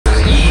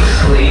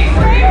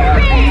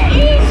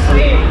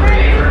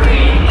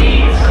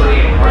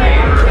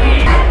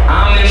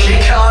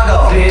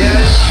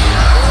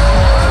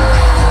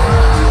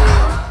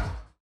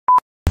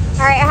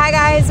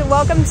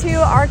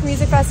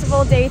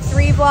festival day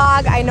 3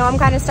 vlog. I know I'm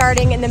kind of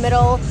starting in the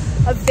middle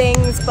of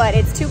things, but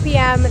it's 2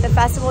 p.m. The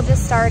festival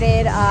just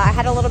started. I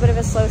had a little bit of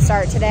a slow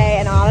start today,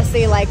 and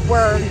honestly, like,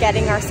 we're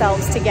getting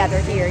ourselves together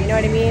here, you know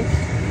what I mean?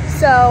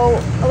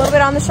 So a little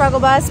bit on the struggle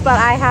bus, but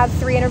I have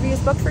 3 interviews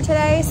booked for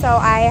today. So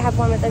I have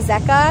one with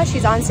Azzecca.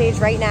 She's on stage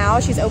right now.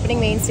 She's opening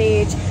main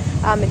stage.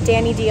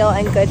 Dani Deahl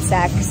and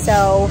DEEPFAKE.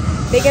 So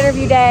big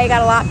interview day.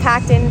 Got a lot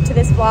packed into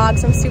this vlog,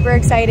 so I'm super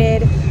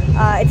excited.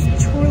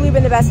 It's truly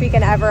been the best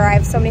weekend ever. I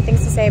have so many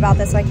things to say about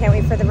this, so I can't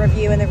wait for the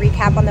review and the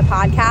recap on the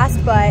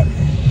podcast. But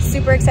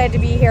super excited to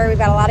be here. We've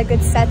got a lot of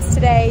good sets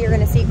today. You're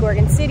going to see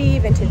Gorgon City,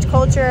 Vintage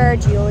Culture,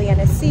 Julie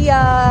and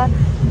Asia.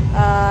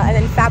 And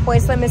then Fatboy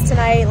Slim is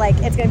tonight. Like,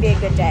 it's gonna be a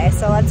good day,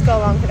 so let's go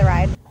along for the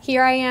ride.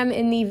 Here I am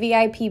in the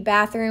VIP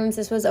bathrooms.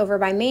 This was over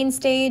by main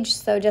stage,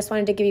 so just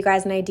wanted to give you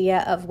guys an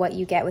idea of what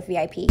you get with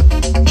VIP.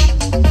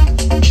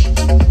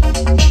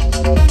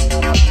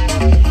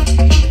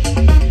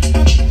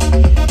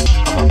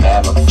 I'm a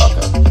bad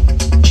motherfucker.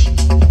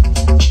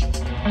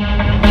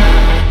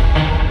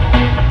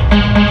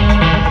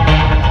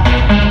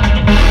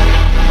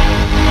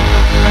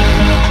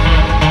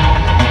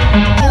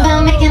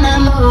 About making that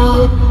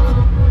move.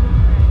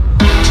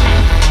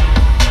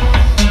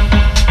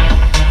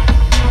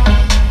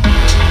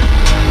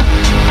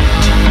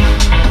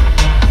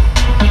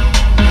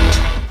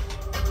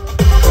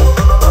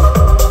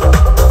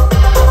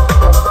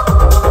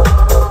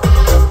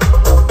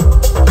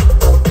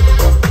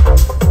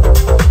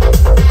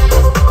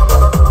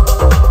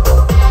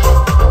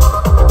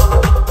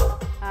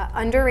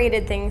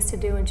 Underrated things to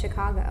do in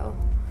Chicago.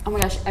 Oh my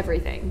gosh,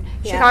 everything.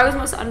 Yeah. Chicago's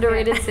most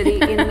underrated city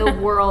in the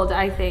world,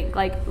 I think.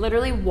 Like,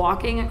 literally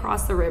walking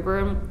across the river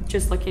and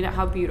just looking at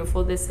how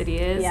beautiful this city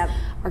is. Yep.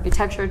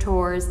 Architecture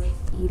tours,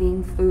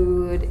 eating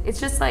food.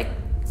 It's just like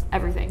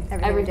everything.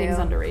 Everything's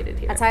underrated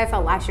here. That's how I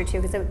felt last year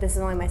too, because this is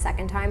only my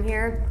 2nd time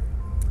here.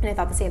 And I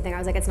thought the same thing. I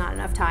was like, it's not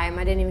enough time.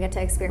 I didn't even get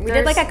to experience. We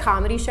did like a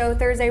comedy show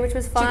Thursday, which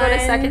was fun. Did you go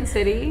to Second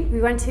City? We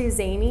went to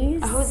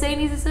Zanies. Oh,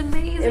 Zanies is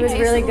amazing. It was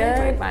really good.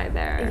 Right by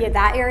there. Yeah,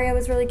 that area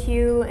was really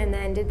cute. And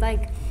then did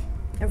like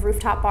a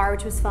rooftop bar,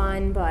 which was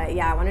fun. But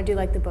yeah, I want to do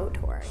like the boat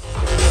tour.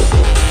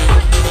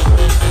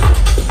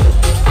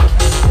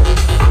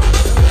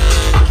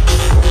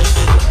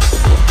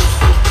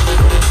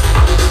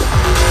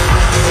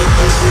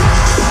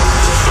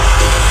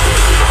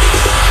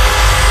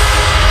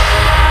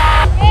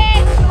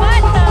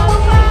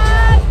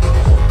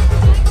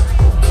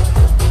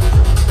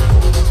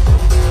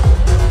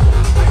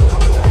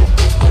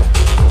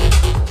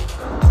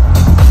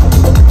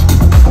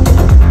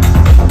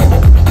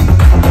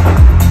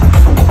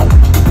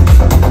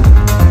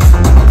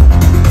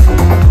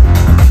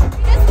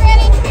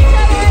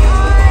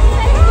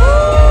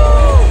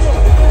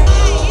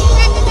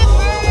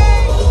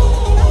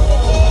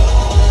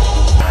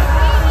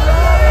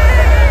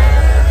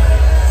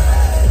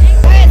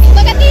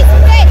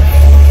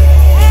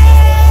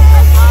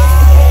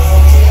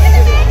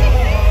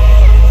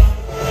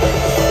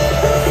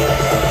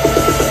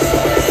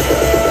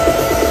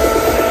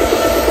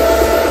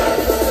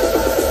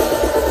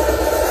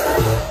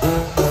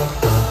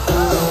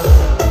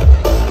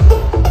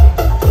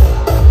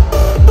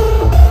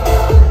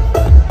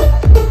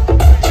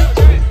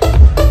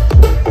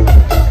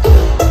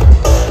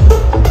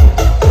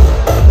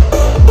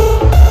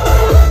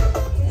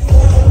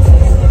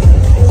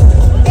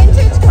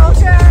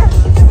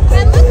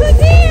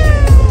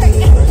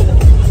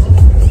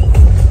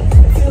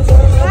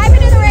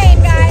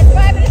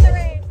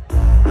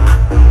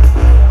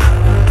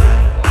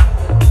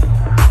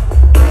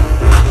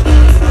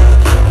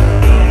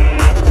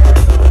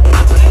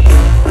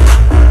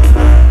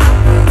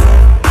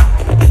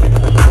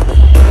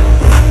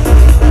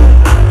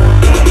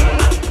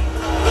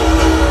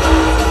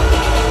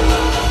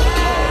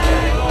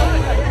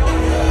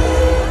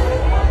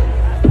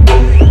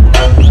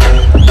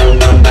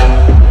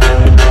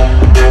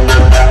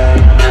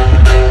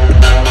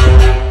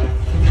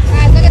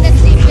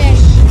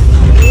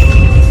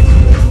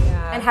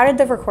 How did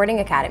the Recording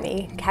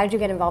Academy, how did you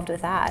get involved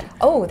with that?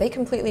 Oh, they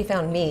completely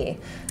found me.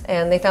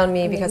 And they found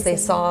me because they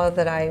saw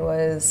that I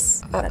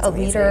was a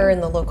leader in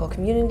the local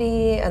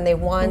community, and they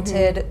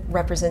wanted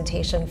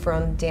representation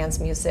from dance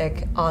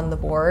music on the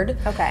board.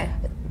 Okay.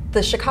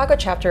 The Chicago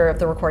chapter of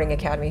the Recording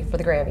Academy for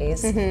the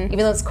Grammys, even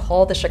though it's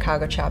called the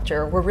Chicago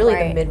chapter, we're really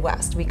the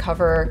Midwest. We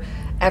cover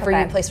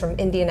every place from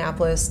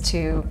Indianapolis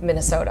to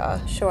Minnesota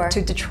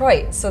to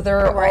Detroit. So there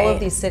are all of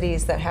these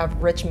cities that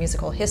have rich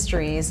musical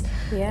histories,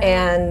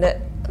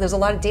 and there's a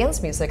lot of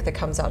dance music that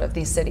comes out of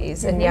these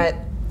cities, and yet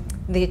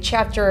the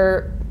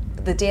chapter,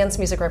 the dance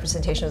music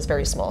representation is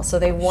very small. So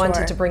they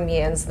wanted to bring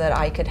me in so that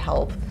I could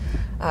help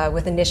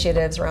with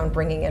initiatives around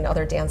bringing in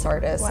other dance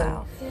artists.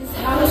 Wow.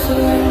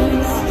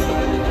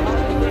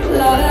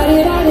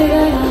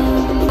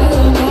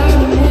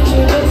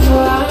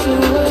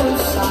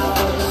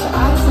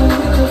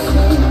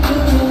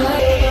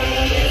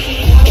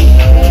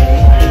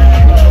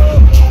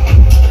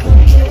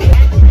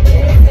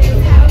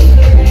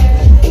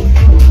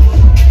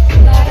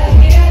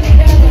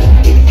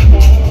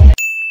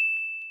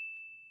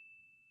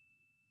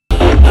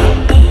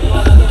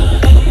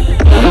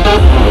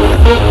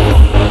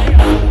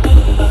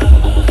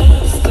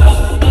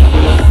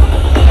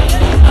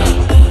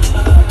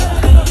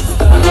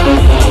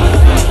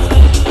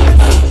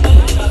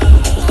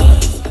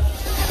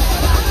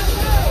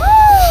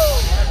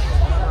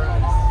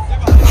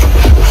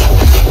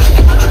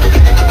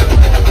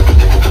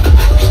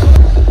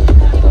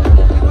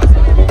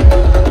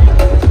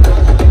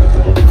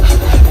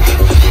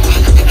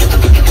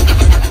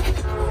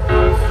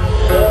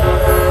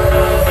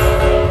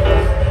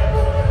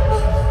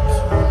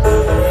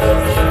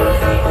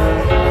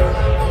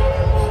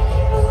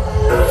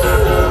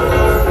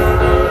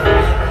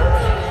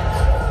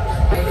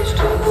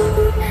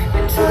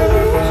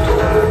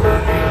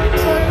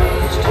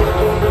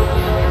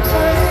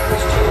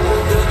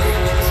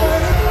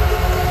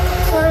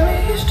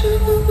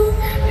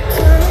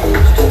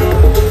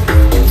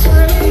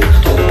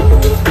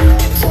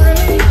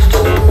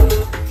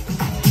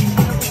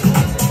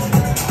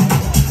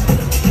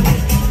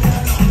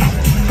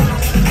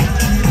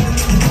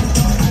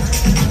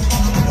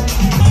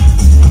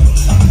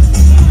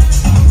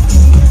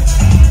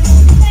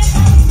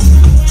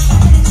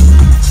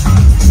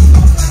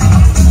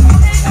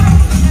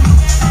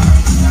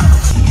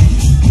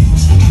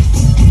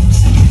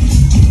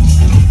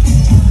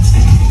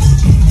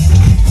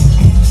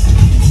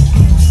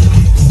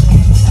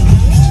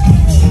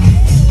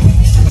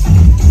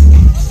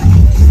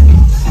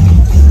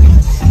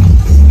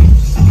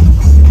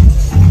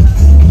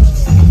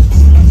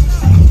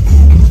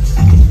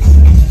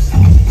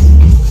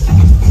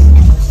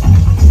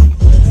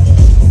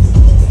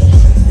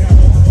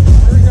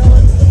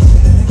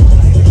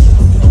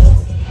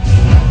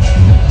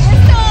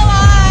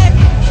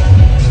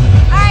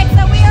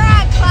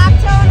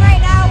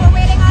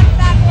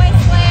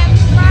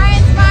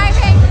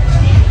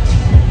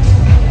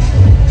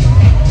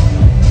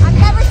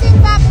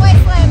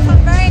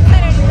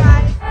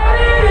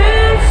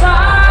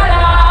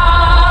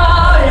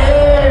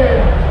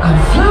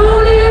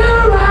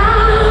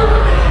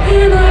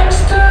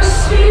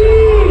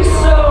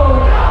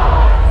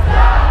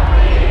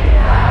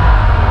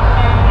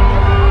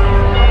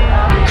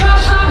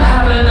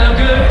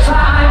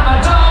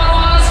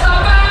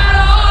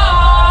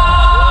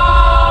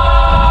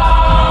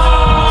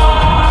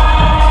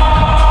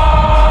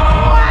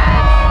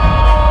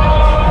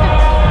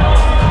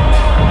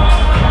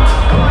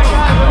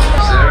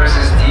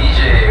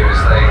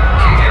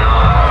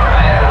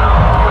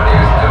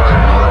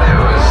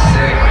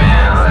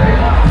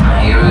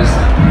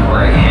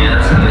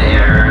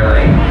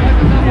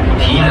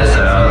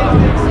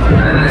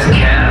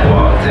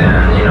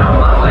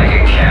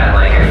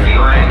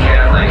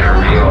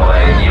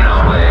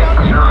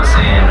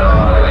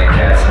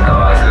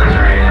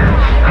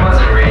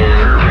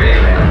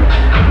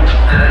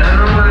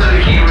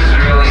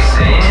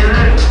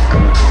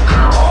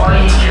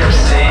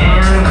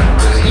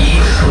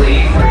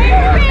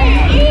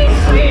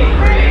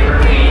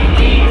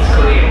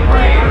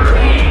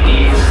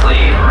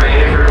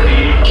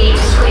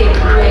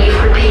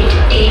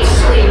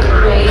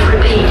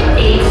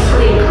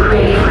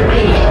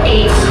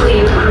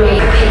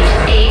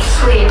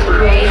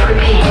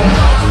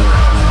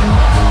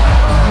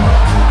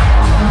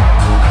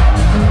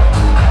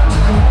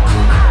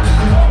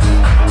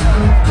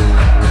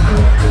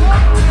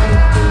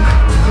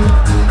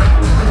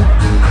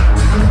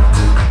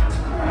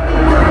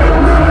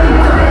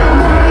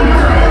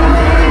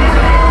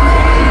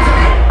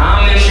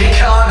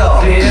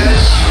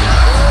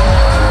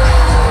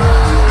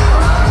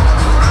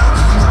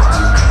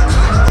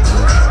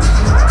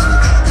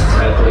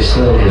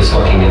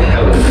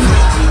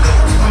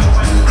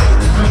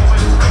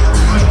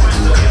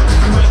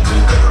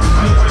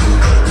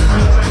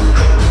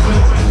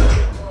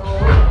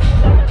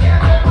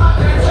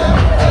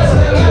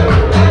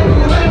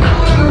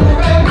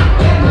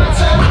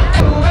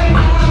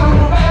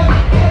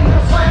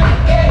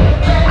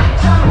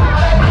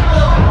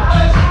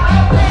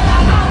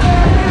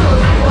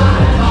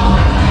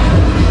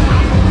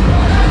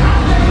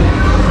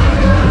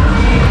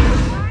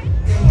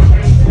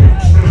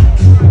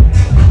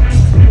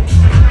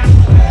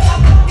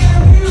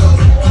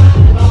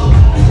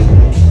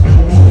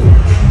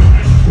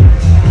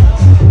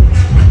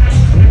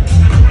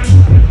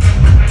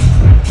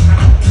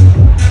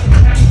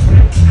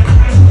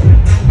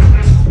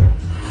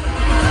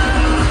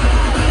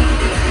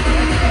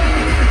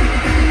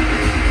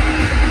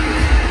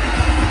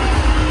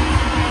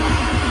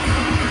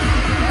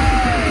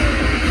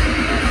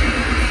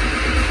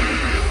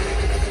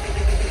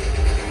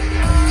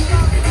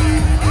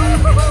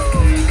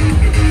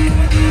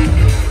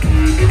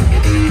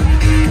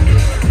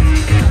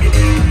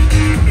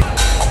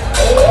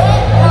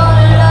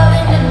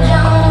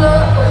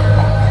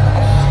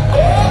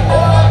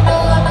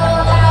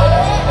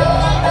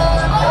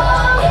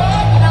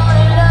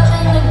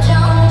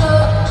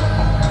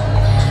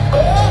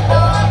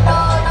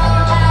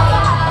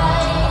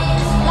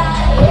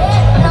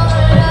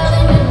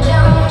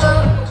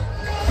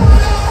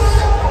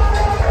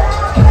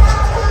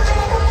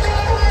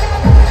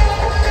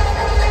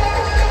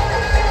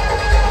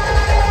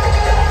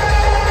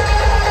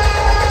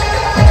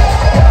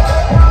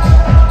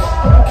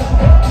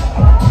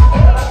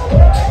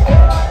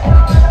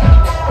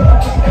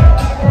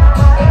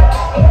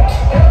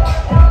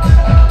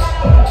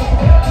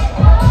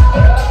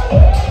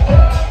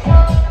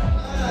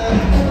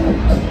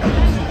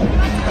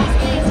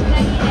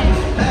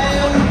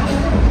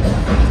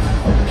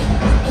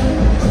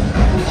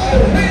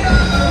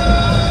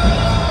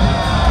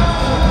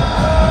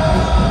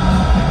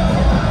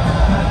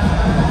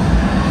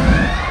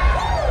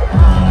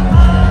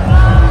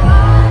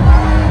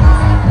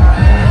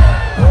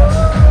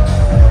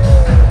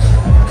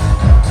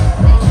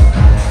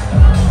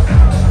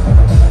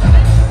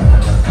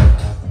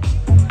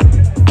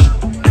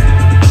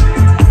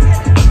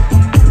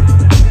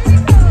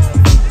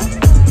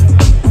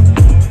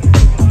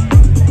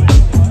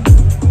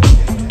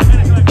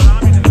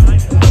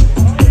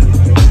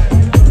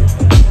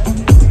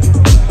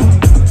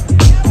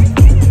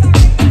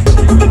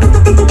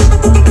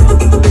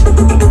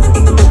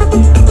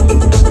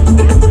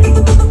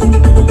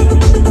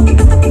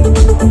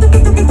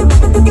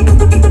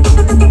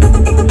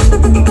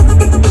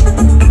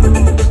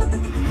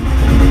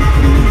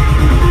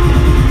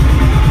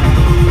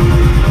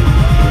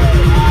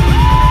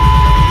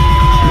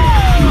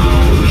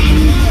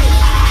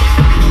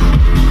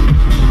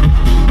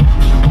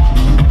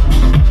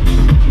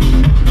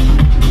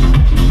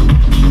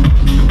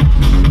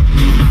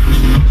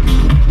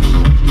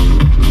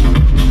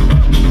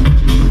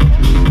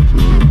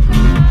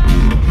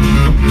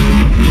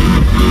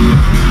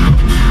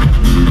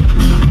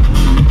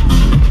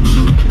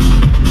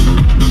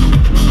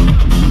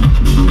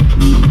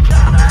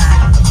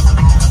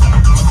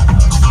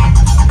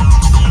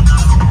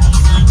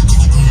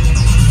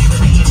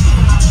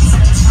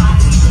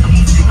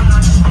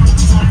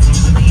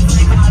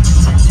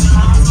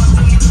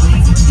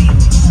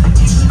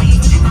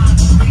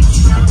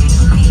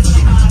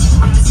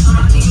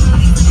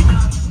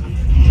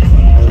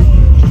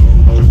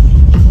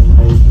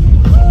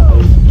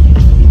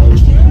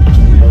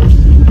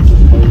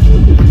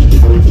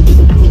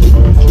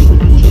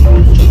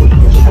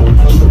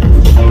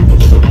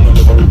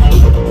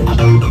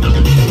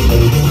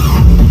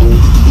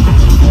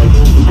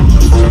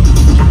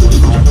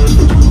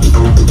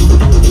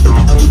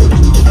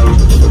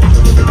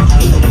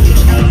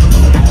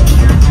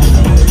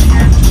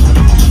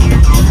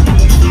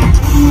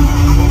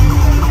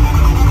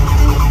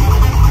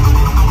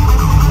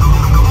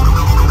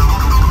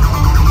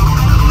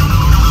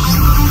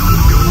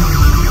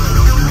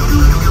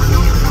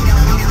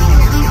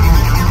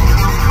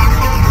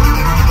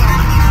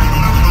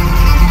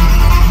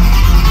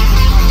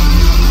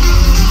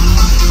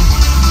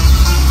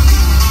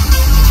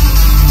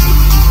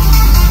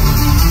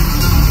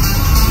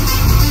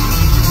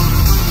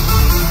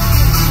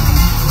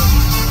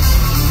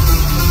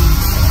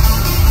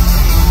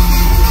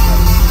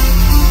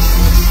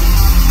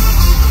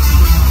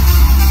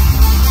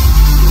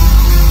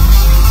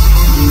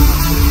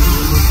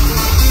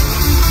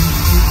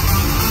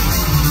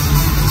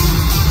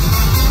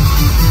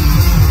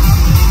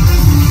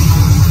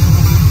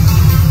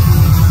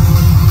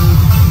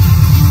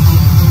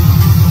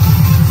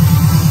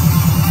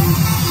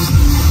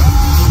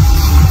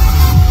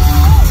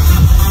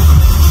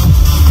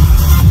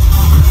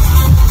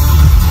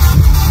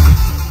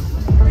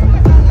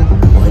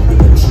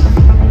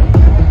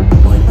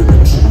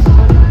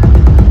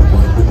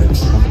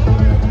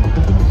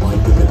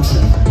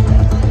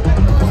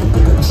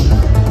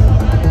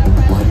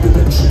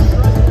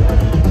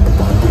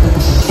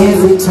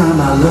 Every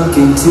time I look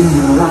into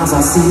your eyes,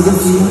 I see the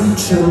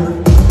future.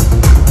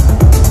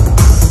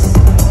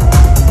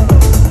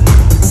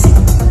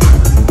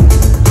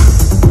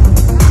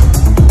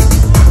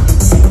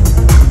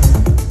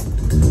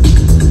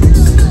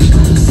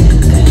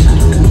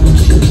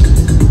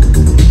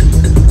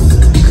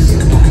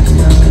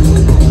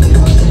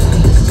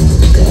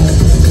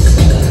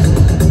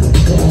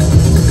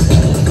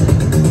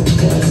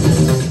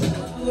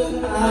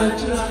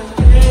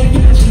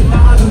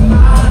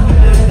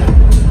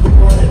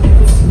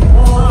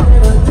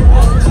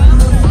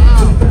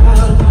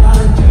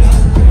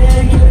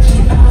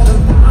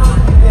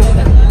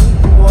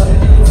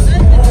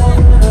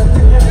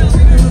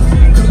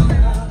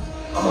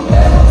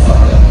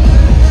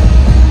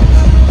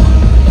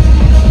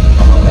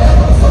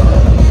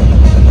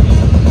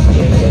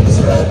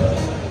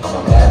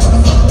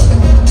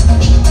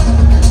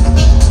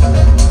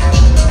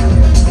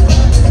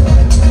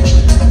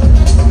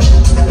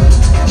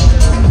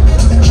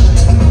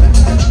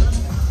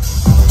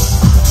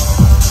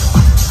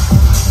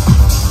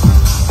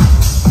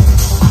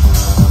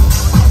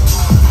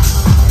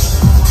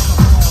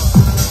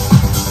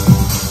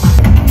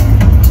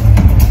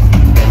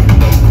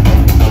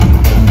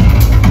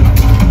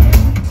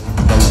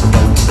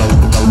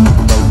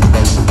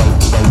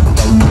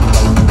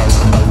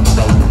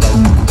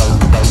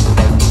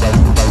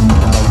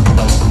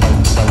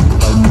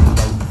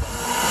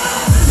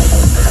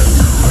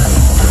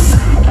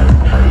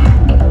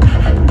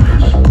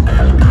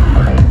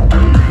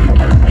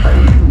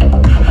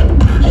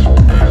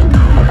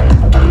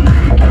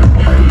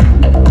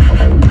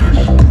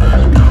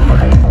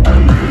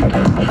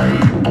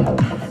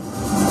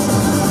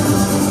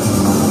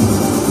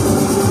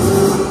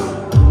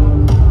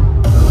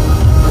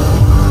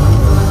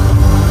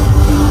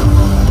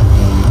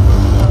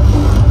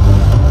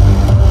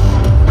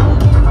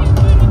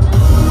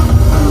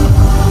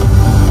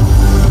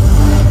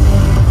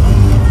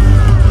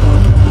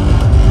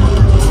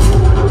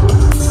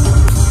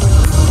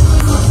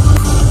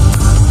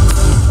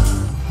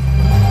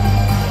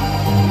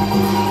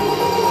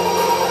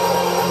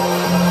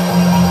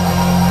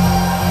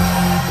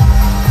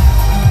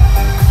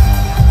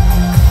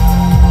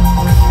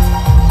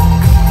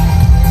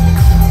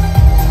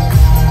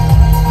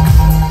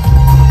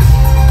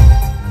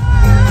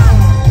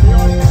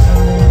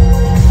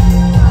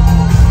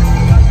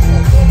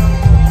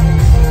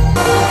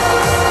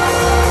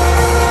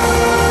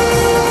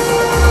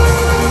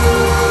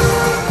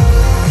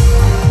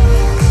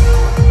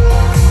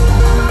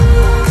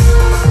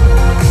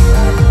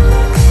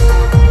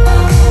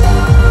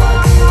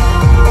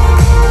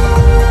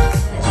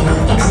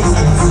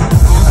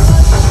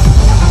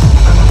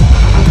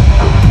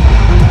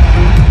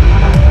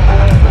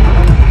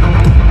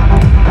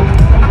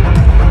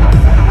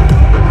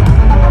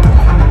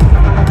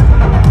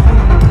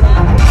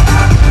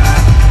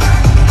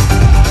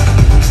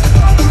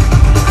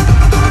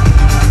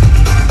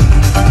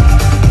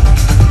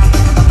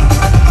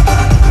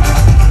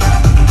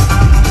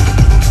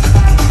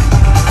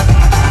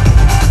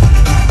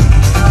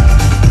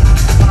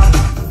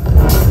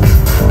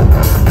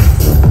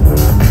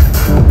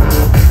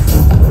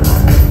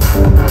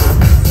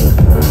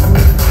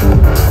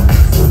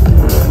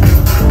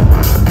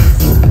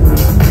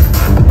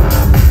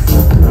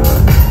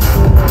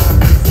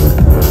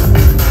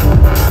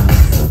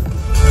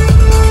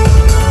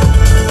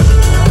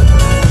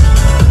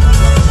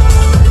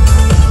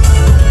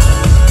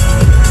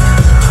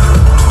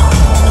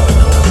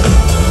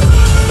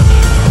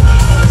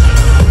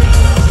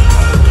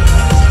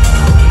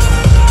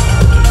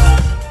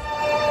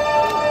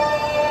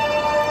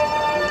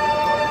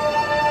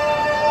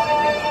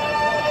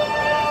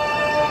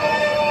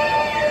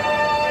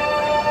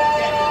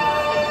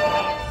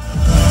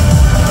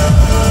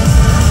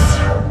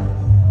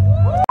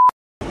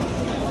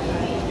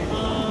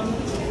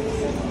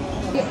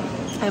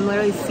 I'm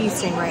literally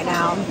feasting right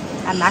now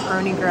at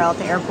Macaroni Grill at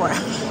the airport.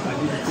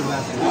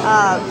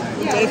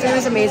 Day 3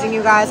 was amazing,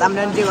 you guys. I'm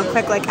gonna do a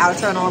quick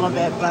outro in a little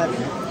bit, but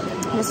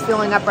I'm just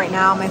fueling up right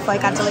now. My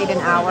flight got delayed an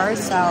hour,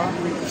 so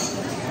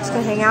just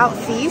gonna hang out,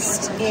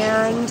 feast,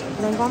 and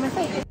then go on my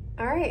flight.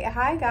 All right,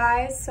 hi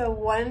guys. So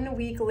 1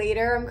 week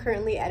later, I'm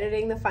currently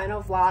editing the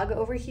final vlog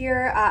over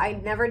here. I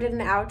never did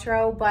an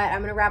outro, but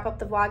I'm gonna wrap up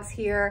the vlogs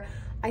here.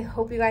 I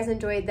hope you guys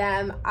enjoyed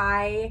them.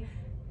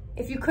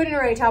 If you couldn't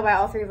already tell by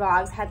all 3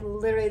 vlogs, had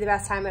literally the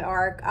best time at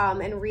ARC,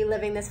 and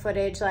reliving this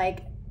footage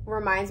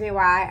reminds me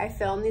why I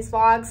filmed these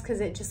vlogs,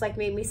 because it just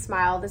made me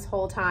smile this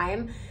whole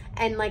time.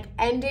 And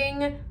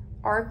ending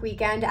ARC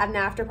weekend at an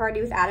after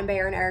party with Adam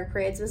Beyer and Eric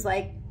Prydz was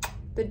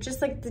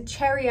the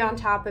cherry on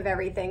top of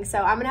everything. So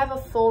I'm gonna have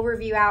a full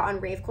review out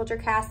on Rave Culture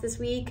Cast this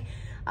week,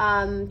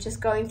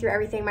 just going through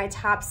everything, my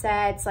top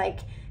sets,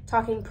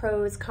 talking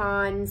pros,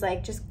 cons,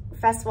 just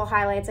festival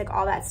highlights,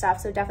 all that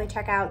stuff. So definitely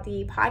check out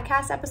the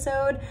podcast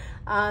episode.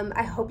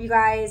 I hope you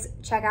guys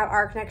check out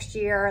ARC next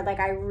year.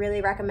 I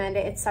really recommend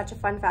it. It's such a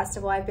fun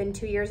festival. I've been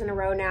 2 years in a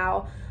row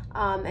now.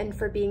 and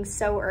for being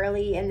so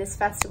early in this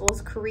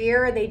festival's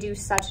career. They do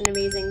such an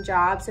amazing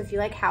job. So if you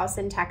like house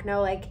and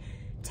techno, like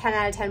 10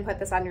 out of 10, put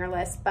this on your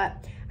list.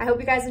 But I hope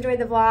you guys enjoyed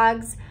the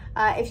vlogs.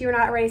 If you're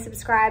not already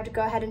subscribed,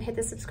 go ahead and hit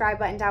the subscribe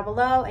button down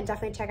below, and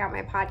definitely check out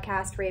my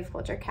podcast, Rave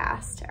Culture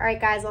Cast. All right,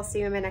 guys, I'll see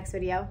you in my next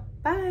video.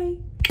 Bye.